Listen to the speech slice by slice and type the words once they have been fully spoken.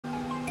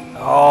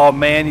Oh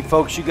man, you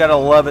folks, you gotta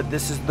love it.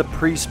 This is the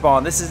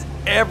pre-spawn. This is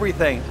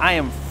everything. I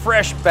am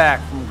fresh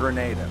back from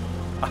Grenada.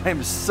 I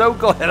am so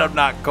glad I'm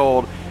not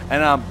cold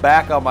and I'm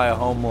back on my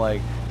home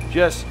lake.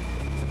 Just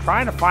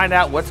trying to find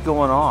out what's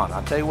going on.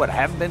 I'll tell you what, I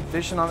haven't been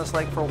fishing on this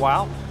lake for a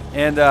while,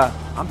 and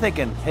I'm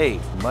thinking,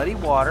 hey, muddy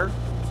water,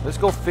 let's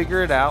go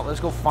figure it out. Let's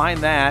go find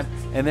that,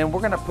 and then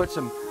we're gonna put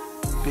some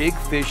big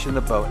fish in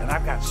the boat. And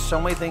I've got so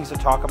many things to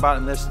talk about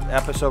in this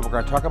episode. We're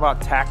going to talk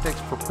about tactics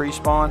for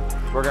pre-spawn.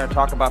 We're going to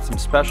talk about some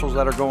specials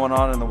that are going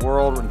on in the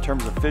world in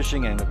terms of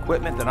fishing and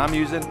equipment that I'm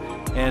using.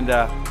 And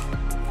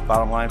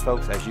bottom line,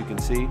 folks, as you can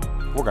see,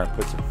 we're going to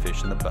put some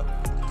fish in the boat.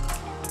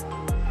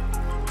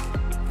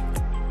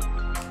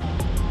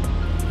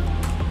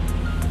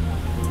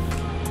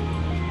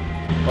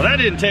 Well, that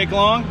didn't take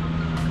long.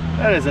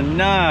 That is a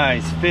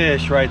nice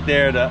fish right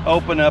there to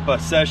open up a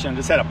session.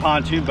 Just had a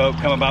pontoon boat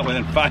come about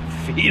within 5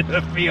 feet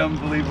of me.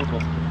 Unbelievable.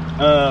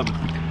 A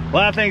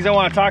lot of things I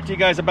want to talk to you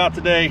guys about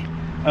today.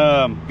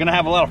 Gonna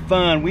have a lot of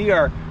fun. We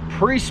are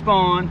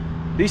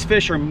pre-spawn. These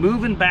fish are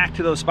moving back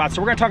to those spots.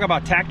 So we're gonna talk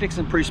about tactics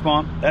and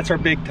pre-spawn. That's our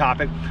big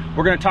topic.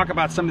 We're gonna talk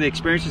about some of the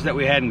experiences that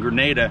we had in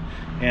Grenada.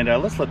 And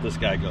let's let this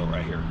guy go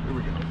right here. Here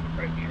we go,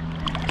 right here.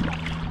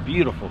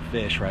 Beautiful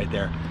fish right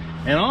there.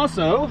 And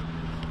also,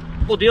 a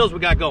couple deals we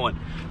got going.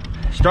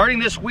 Starting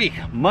this week,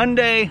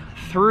 Monday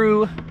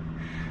through,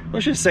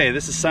 let's just say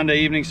this is Sunday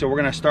evening, so we're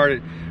gonna start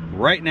it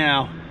right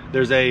now.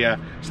 There's a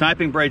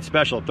sniping braid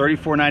special,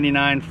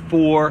 $34.99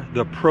 for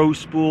the pro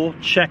spool.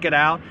 Check it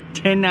out,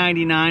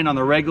 $10.99 on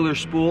the regular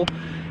spool.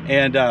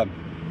 And I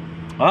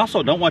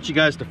also don't want you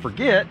guys to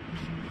forget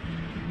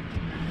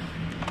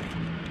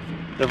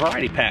the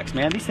variety packs,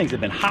 man. These things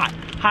have been hot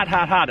at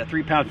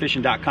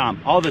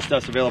 3poundfishing.com. All this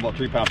stuff's available at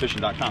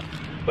 3poundfishing.com.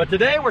 But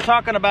today we're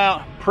talking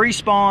about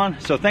pre-spawn,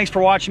 so thanks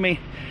for watching me.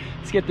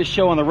 Let's get this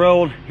show on the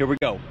road. Here we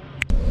go.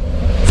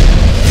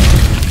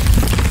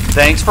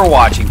 Thanks for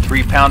watching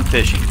 3 Pound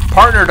Fishing,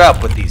 partnered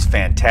up with these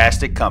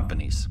fantastic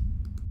companies.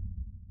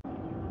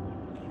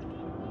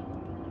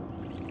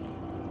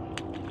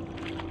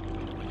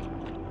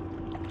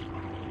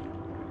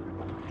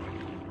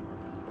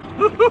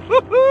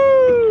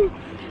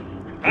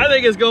 I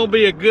think it's gonna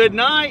be a good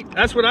night.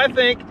 That's what I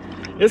think.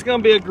 It's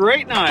gonna be a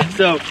great night.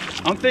 So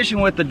I'm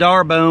fishing with the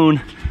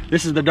Darbone.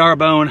 This is the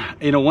Darbone,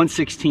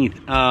 1/16.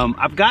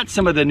 I've got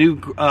some of the new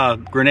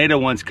Grenada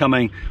ones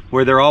coming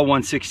where they're all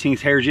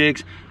 1/16 hair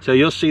jigs. So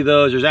you'll see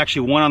those. There's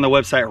actually one on the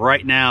website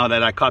right now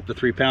that I caught the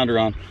 3-pounder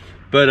on.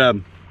 But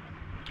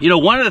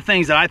one of the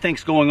things that I think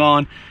is going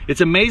on,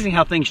 it's amazing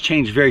how things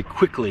change very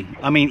quickly.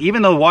 I mean,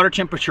 even though water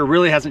temperature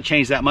really hasn't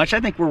changed that much, I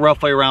think we're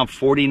roughly around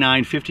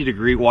 49, 50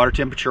 degree water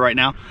temperature right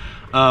now.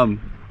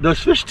 Those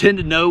fish tend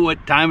to know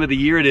what time of the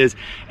year it is,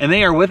 and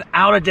they are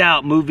without a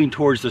doubt moving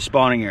towards the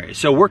spawning area.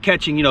 So we're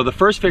catching, the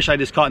first fish I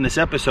just caught in this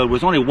episode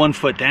was only 1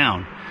 foot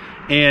down.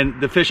 And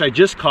the fish I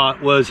just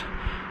caught was,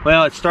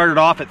 well, it started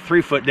off at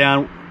 3 foot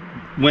down,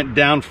 went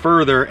down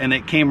further, and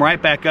it came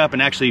right back up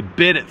and actually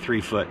bit at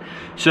 3 foot.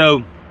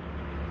 So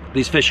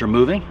these fish are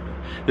moving.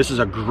 This is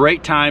a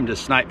great time to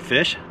snipe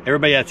fish.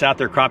 Everybody that's out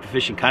there crappie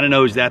fishing kind of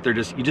knows that. You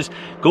just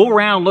go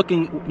around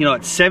looking,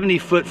 at 70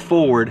 foot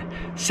forward,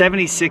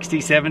 70,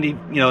 60, 70,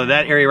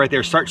 that area right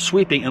there. Start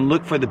sweeping and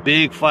look for the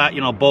big flat,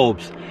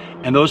 bulbs.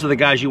 And those are the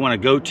guys you want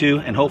to go to,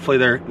 and hopefully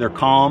they're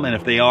calm. And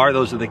if they are,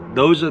 those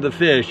are the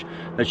fish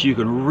that you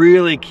can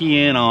really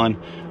key in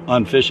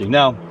on fishing.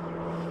 Now,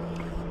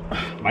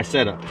 my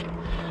setup.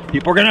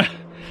 People are gonna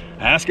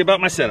ask about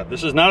my setup.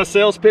 This is not a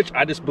sales pitch.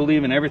 I just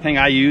believe in everything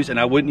I use, and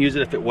I wouldn't use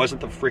it if it wasn't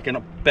the freaking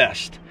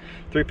best.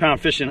 3 Pound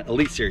Fishing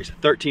Elite Series,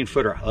 13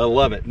 footer. I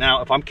love it.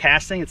 Now, if I'm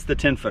casting, it's the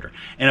 10 footer.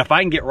 And if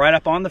I can get right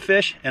up on the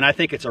fish, and I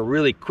think it's a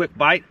really quick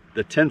bite,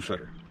 the 10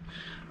 footer.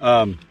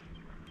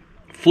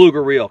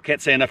 Fluger reel.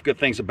 Can't say enough good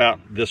things about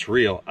this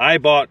reel. I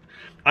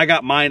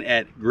got mine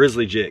at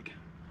Grizzly Jig.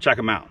 Check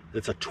them out.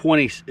 It's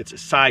a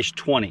size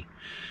 20.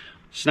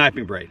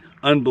 Sniping braid.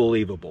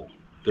 Unbelievable.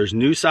 There's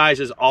new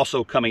sizes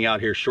also coming out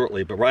here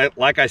shortly, but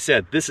like I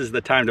said, this is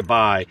the time to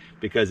buy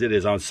because it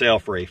is on sale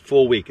for a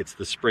full week. It's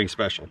the spring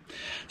special.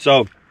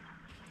 So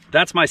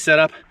that's my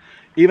setup.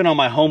 Even on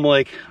my home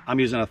lake, I'm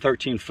using a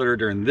 13 footer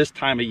during this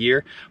time of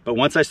year, but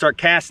once I start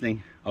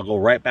casting, I'll go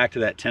right back to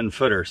that 10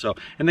 footer. So,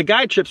 and the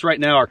guide trips right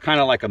now are kind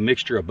of like a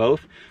mixture of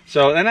both.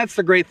 So, and that's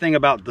the great thing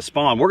about the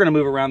spawn. We're gonna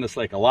move around this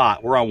lake a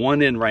lot. We're on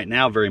one end right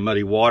now, very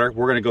muddy water.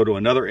 We're gonna go to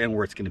another end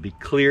where it's gonna be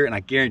clear, and I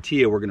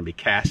guarantee you we're gonna be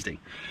casting.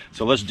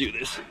 So let's do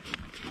this.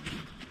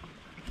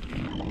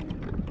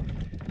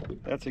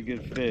 That's a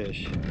good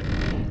fish.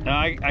 Now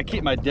I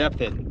keep my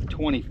depth at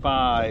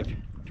 25,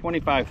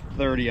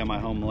 30 on my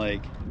home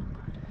lake.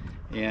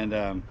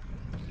 And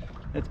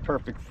it's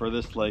perfect for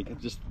this lake,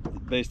 just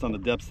based on the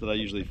depths that I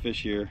usually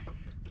fish here.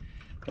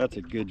 That's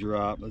a good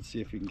drop. Let's see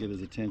if we can get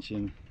his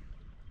attention.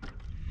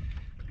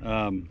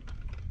 But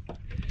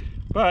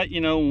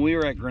when we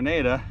were at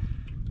Grenada,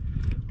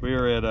 we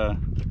were at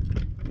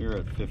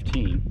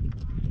 15.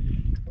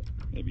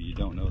 Maybe you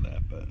don't know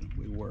that, but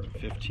we were at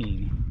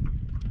 15.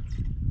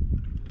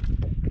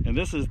 And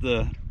this is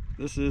the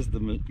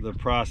the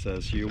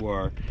process. You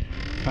are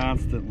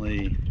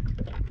constantly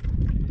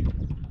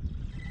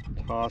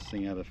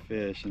tossing at a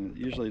fish, and it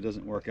usually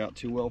doesn't work out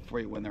too well for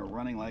you when they're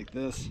running like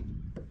this.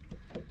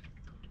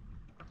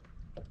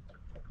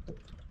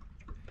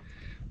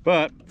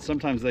 But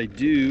sometimes they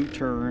do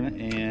turn,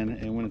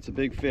 and when it's a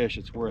big fish,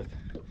 it's worth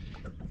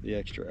the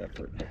extra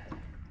effort.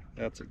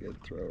 That's a good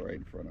throw right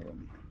in front of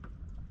him.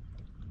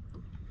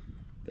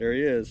 There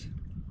he is.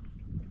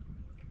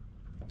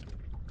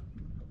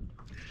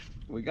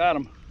 We got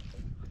him.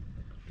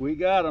 We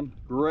got him.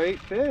 Great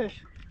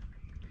fish.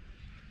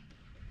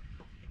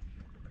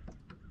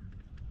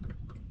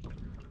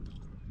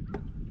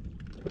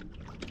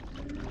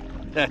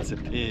 That's a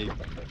pig,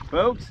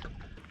 folks.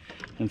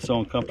 And so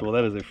uncomfortable.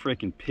 That is a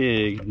freaking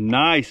pig.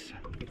 Nice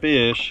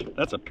fish.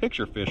 That's a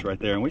picture fish right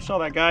there. And we saw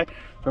that guy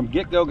from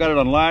get-go, got it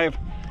on live.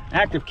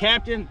 Active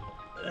captain.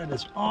 That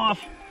is off.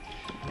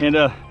 And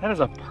that is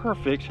a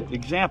perfect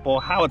example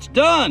how it's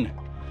done.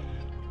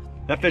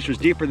 That fish was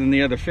deeper than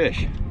the other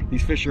fish.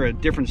 These fish are at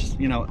different,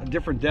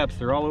 different depths.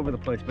 They're all over the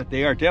place, but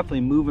they are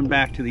definitely moving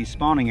back to these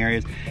spawning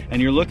areas.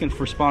 And you're looking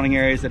for spawning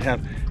areas that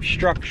have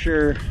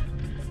structure,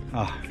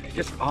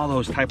 just all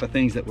those type of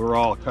things that we're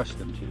all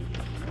accustomed to.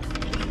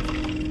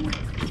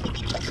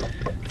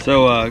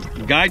 So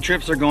guide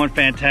trips are going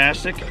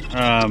fantastic.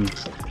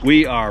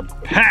 We are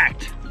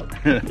packed.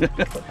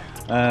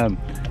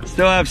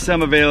 Still have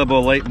some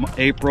available late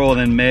April, and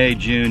then May,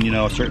 June,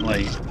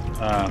 certainly.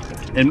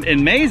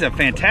 And May is a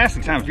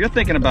fantastic time. If you're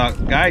thinking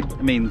about guide,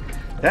 I mean,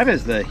 that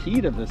is the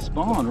heat of the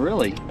spawn,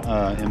 really,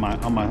 on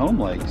my home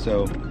lake.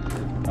 So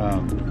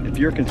if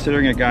you're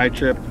considering a guide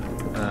trip,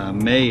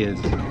 May is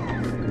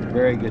a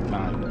very good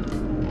time.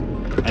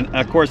 And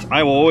of course,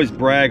 I will always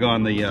brag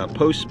on the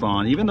post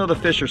spawn. Even though the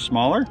fish are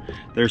smaller,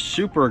 they're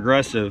super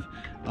aggressive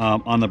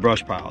on the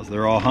brush piles.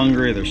 They're all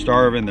hungry, they're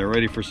starving, they're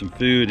ready for some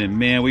food, and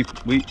man,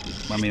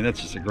 I mean,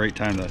 that's just a great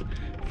time to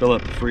fill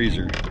up the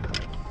freezer.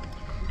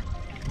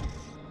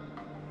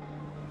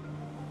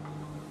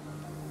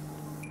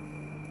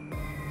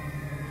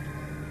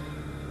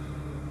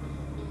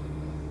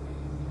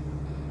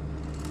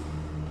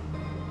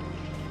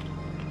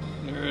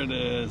 There it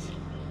is.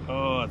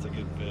 Oh, that's a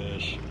good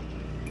fish.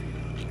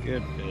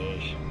 Good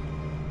fish.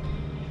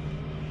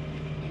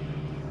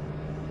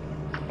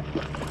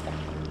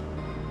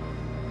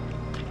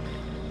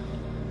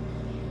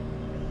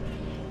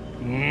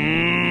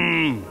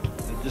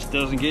 It just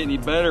doesn't get any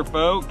better,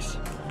 folks.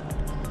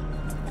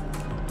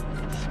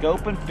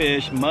 Scoping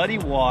fish, muddy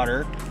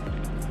water.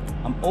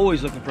 I'm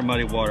always looking for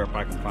muddy water if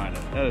I can find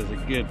it. That is a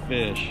good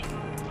fish.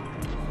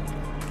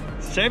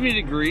 70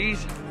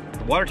 degrees.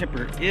 The water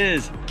temperature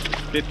is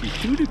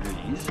 52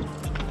 degrees.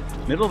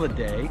 Middle of the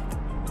day.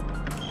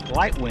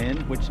 Light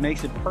wind, which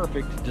makes it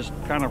perfect to just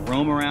kind of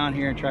roam around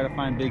here and try to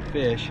find big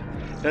fish.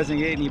 Doesn't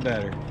get any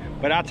better.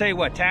 But I'll tell you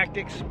what,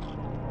 tactics,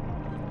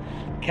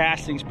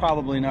 casting's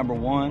probably number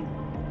one.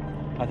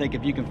 I think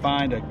if you can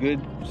find a good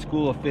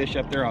school of fish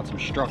up there on some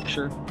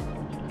structure,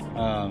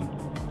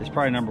 it's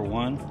probably number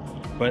one.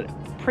 But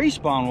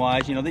pre-spawn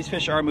wise, these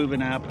fish are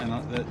moving up,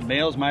 and the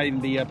males might even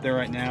be up there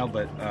right now,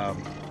 but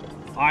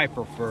I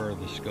prefer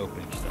the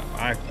scoping stuff.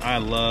 I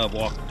love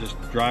just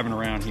driving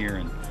around here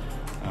and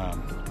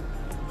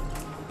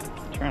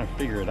trying to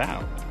figure it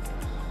out.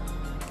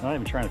 Not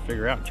even trying to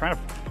figure it out, trying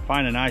to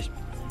find a nice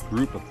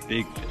group of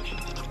big fish.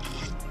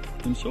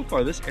 And so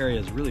far, this area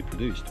has really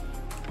produced.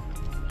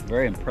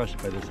 Very impressed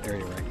by this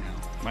area right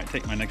now. Might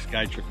take my next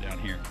guide trip down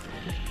here.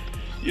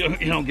 You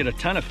don't get a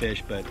ton of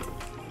fish, but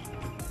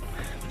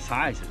the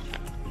size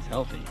is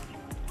healthy.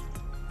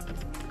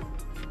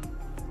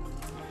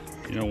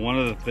 One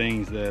of the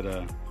things that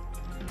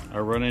I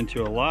run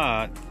into a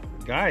lot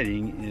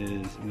guiding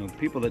is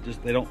people that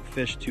they don't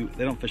fish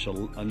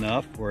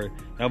enough. Or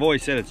I've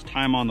always said it's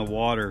time on the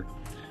water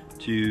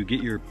to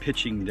get your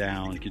pitching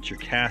down, get your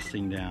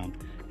casting down.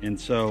 And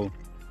so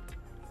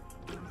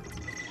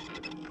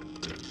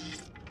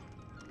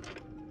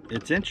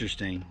it's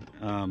interesting.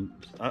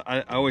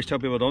 I always tell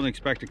people, don't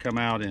expect to come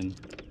out and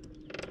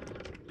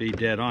be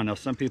dead on. Now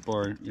some people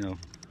are,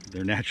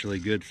 they're naturally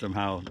good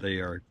somehow. They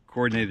are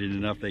coordinated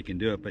enough they can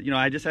do it. But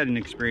I just had an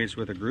experience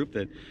with a group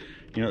that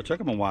it took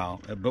them a while,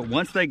 but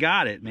once they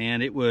got it,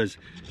 man, it was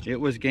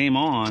game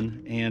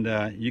on.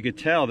 And you could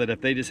tell that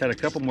if they just had a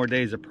couple more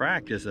days of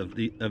practice of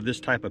this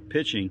type of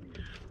pitching,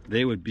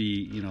 they would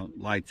be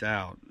lights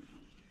out.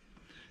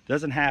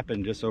 Doesn't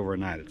happen just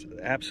overnight. It's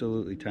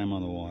absolutely time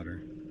on the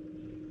water.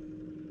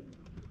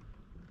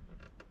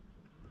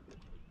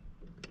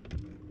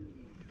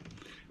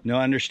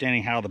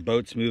 Understanding how the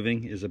boat's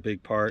moving is a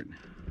big part,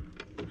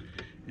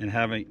 and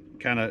having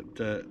kind of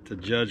to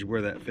judge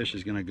where that fish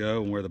is going to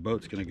go and where the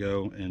boat's going to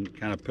go, and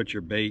kind of put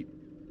your bait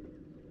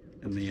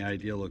in the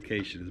ideal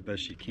location as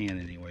best you can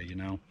anyway.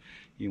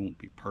 You won't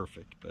be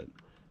perfect, but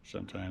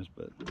sometimes.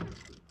 But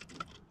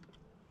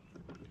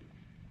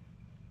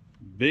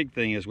big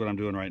thing is what I'm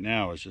doing right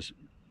now is just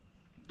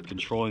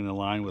controlling the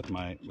line with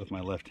my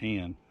left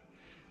hand.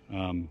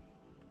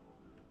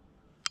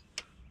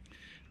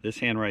 This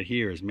hand right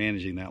here is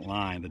managing that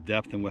line, the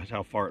depth and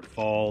how far it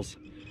falls.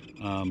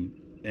 And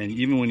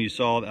even when you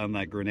saw on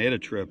that Grenada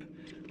trip,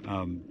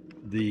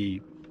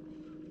 the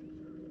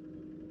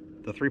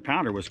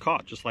 3-pounder was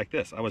caught just like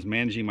this. I was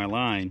managing my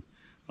line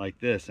like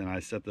this, and I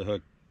set the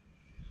hook.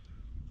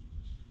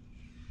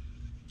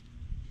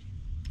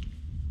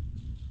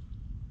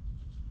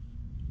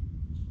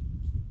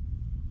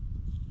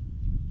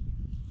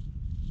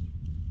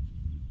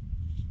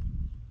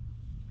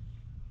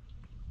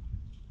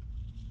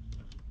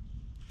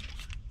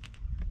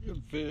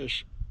 Good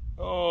fish.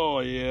 Oh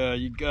yeah,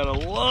 you gotta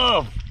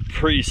love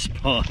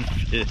pre-spawn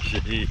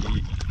fishing.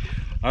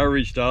 I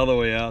reached all the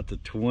way out to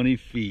 20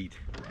 feet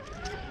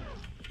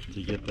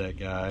to get that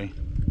guy,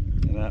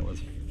 and that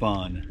was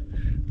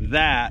fun.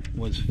 That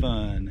was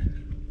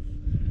fun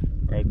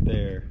right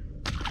there.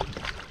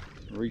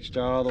 Reached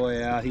all the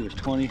way out. He was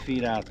 20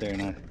 feet out there,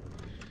 and I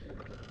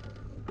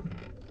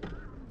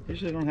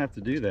usually don't have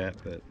to do that,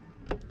 but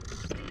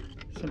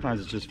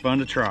sometimes it's just fun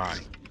to try.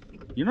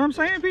 You know what I'm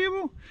saying,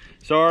 people?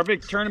 So our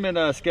big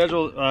tournament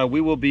schedule, we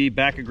will be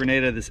back at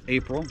Grenada this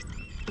April.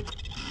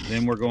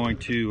 Then we're going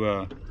to,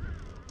 I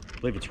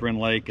believe it's Wren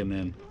Lake, and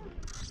then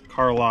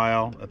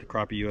Carlisle at the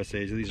Crappie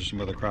USA. So these are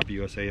some other Crappie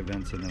USA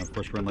events, and then of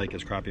course Wren Lake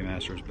is Crappie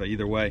Masters. But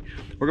either way,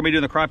 we're gonna be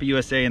doing the Crappie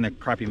USA and the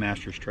Crappie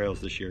Masters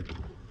trails this year.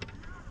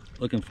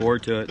 Looking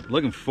forward to it.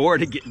 Looking forward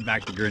to getting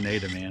back to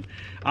Grenada, man.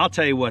 I'll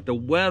tell you what, the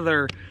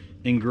weather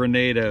in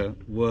Grenada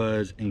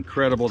was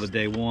incredible. The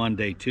day 1,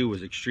 day 2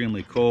 was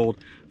extremely cold.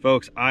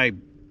 Folks, I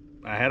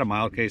had a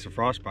mild case of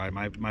frostbite.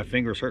 My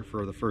fingers hurt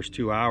for the first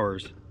 2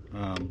 hours.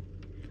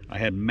 I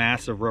had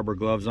massive rubber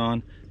gloves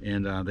on,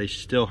 and they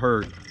still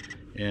hurt.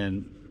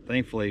 And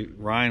thankfully,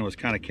 Ryan was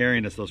kind of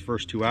carrying us those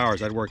first 2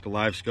 hours. I'd worked the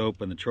live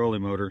scope and the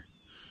trolling motor,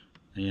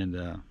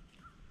 and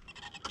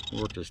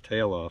worked his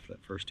tail off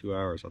that first 2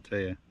 hours, I'll tell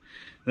you.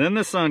 And then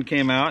the sun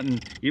came out,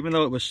 and even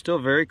though it was still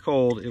very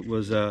cold, it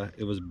was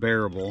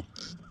bearable.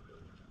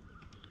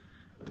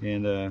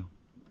 And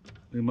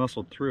we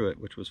muscled through it,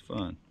 which was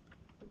fun.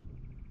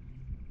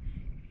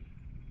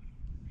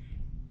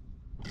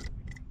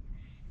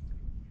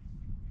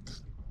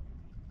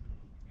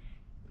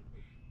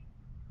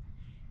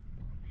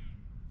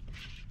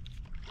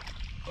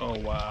 Oh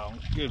wow,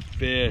 good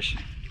fish.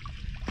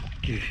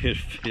 Good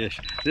fish.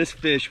 This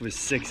fish was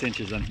 6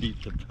 inches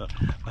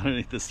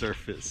underneath the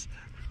surface.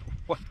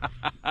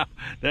 Wow,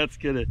 that's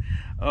gonna,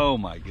 oh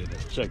my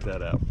goodness, check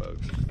that out,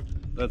 folks.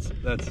 That's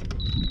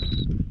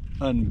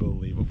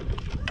unbelievable.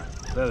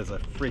 That is a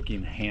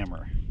freaking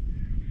hammer.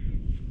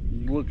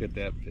 Look at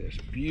that fish,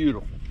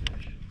 beautiful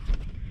fish.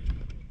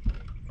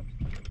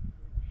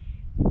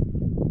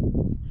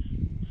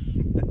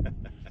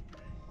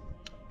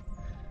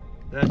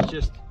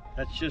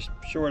 That's just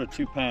short of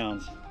 2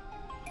 pounds.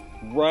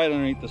 Right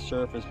underneath the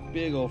surface,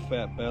 big old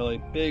fat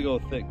belly, big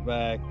old thick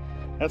back.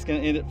 That's gonna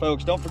end it,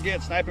 folks. Don't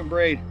forget, Snipe and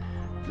Braid,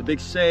 the big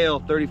sale,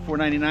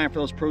 $34.99 for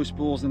those pro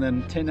spools, and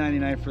then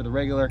 $10.99 for the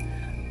regular.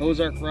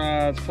 Ozark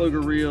rods,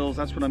 Pflueger reels,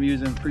 that's what I'm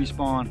using,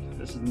 pre-spawn.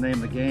 This is the name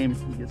of the game.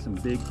 You get some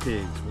big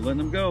pigs. We're letting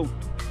them go.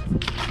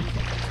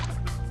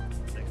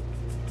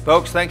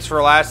 Folks, thanks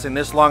for lasting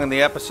this long in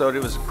the episode.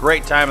 It was a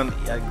great time and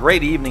a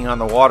great evening on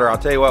the water. I'll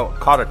tell you what,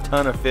 caught a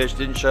ton of fish.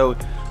 Didn't show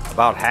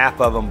about half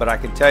of them, but I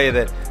can tell you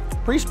that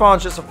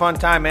pre-spawn's just a fun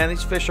time, man.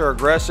 These fish are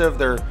aggressive.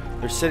 They're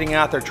sitting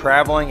out, they're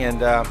traveling, and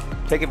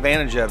take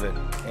advantage of it.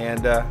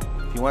 And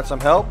if you want some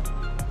help,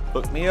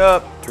 hook me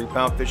up.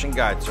 3-pound fishing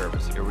guide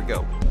service. Here we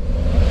go.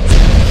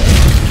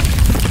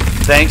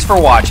 Thanks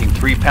for watching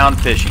 3-Pound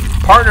Fishing,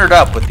 partnered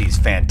up with these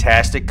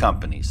fantastic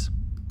companies.